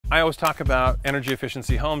I always talk about energy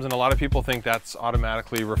efficiency homes, and a lot of people think that's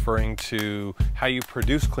automatically referring to how you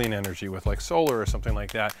produce clean energy with like solar or something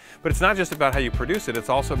like that. But it's not just about how you produce it, it's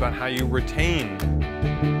also about how you retain.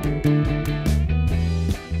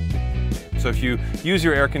 So if you use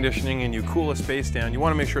your air conditioning and you cool a space down, you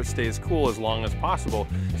want to make sure it stays cool as long as possible.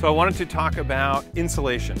 So I wanted to talk about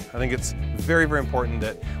insulation. I think it's very, very important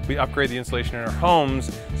that we upgrade the insulation in our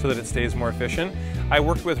homes so that it stays more efficient. I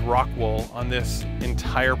worked with Rockwool on this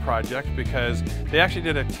entire project because they actually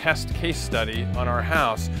did a test case study on our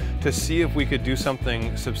house to see if we could do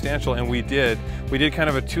something substantial, and we did. We did kind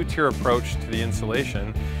of a two-tier approach to the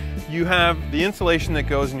insulation. You have the insulation that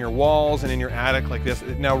goes in your walls and in your attic like this.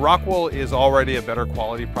 Now, Rockwool is already a better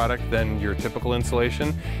quality product than your typical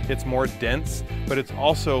insulation. It's more dense, but it's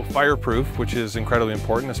also fireproof, which is incredibly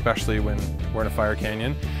important, especially when we're in a fire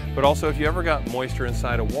canyon. But also, if you ever got moisture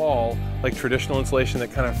inside a wall, like traditional insulation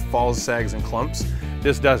that kind of falls, sags, and clumps,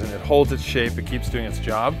 this doesn't. It holds its shape, it keeps doing its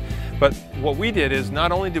job. But what we did is,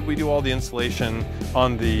 not only did we do all the insulation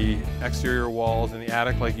on the exterior walls in the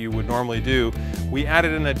attic like you would normally do, we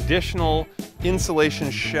added an additional insulation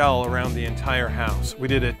shell around the entire house. We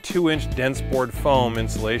did a 2-inch dense board foam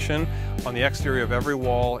insulation on the exterior of every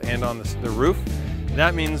wall and on the roof.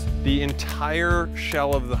 That means the entire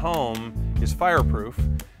shell of the home is fireproof.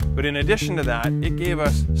 But in addition to that, it gave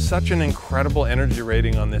us such an incredible energy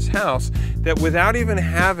rating on this house that without even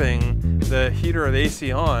having the heater or the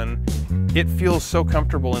AC on, it feels so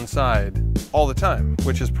comfortable inside all the time,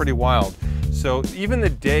 which is pretty wild. So even the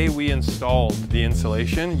day we installed the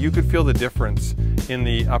insulation, you could feel the difference in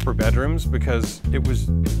the upper bedrooms because it was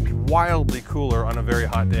wildly cooler on a very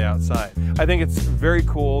hot day outside. I think it's very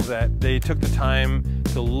cool that they took the time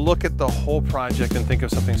to look at the whole project and think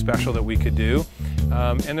of something special that we could do.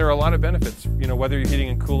 And there are a lot of benefits. You know, whether you're heating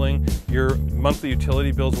and cooling, your monthly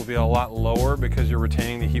utility bills will be a lot lower because you're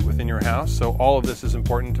retaining the heat within your house. So all of this is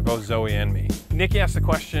important to both Zoe and me. Nikki asked the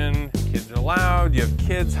question, kids are loud, you have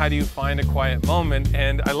kids, how do you find a quiet moment?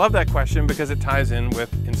 And I love that question because it ties in with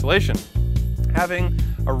insulation. Having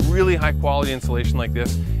a really high quality insulation like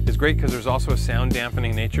this is great because there's also a sound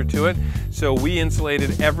dampening nature to it. So we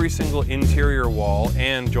insulated every single interior wall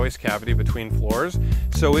and joist cavity between floors.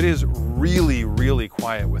 So it is really, really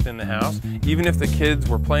quiet within the house. Even if the kids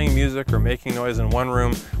were playing music or making noise in one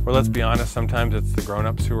room, or let's be honest, sometimes it's the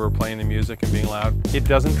grown-ups who are playing the music and being loud, it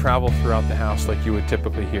doesn't travel throughout the house like you would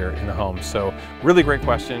typically hear in a home. So really great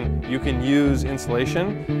question. You can use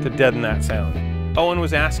insulation to deaden that sound. Owen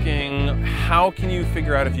was asking, how can you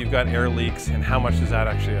figure out if you've got air leaks and how much does that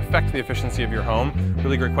actually affect the efficiency of your home?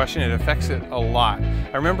 Really great question. It affects it a lot.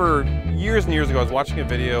 I remember years and years ago, I was watching a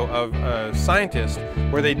video of a scientist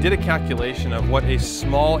where they did a calculation of what a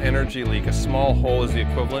small energy leak, a small hole, is the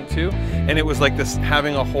equivalent to. And it was like this,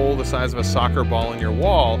 having a hole the size of a soccer ball in your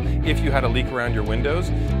wall if you had a leak around your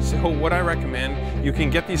windows. So what I recommend, you can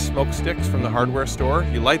get these smoke sticks from the hardware store.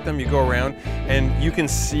 You light them, you go around, and you can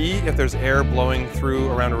see if there's air blowing through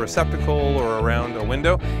around a receptacle or around a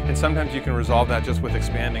window, and sometimes you can resolve that just with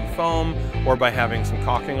expanding foam or by having some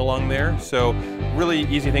caulking along there. So really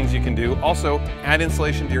easy things you can do. Also, add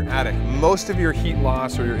insulation to your attic. Most of your heat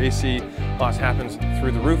loss or your AC loss happens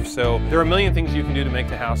through the roof, so there are a million things you can do to make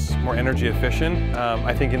the house more energy efficient.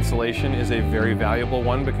 I think insulation is a very valuable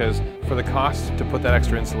one because for the cost to put that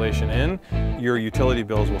extra insulation in, your utility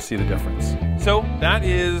bills will see the difference. So that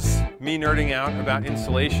is me nerding out about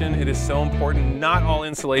insulation. It is so important. Not all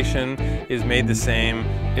insulation is made the same.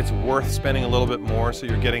 It's worth spending a little bit more so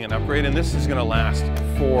you're getting an upgrade, and this is going to last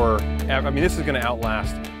forever. I mean, this is going to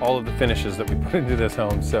outlast all of the finishes that we put into this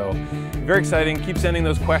home. So very exciting. Keep sending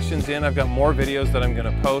those questions in. I've got more videos that I'm going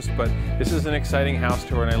to post, but this is an exciting house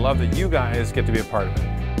tour, and I love that you guys get to be a part of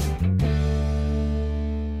it.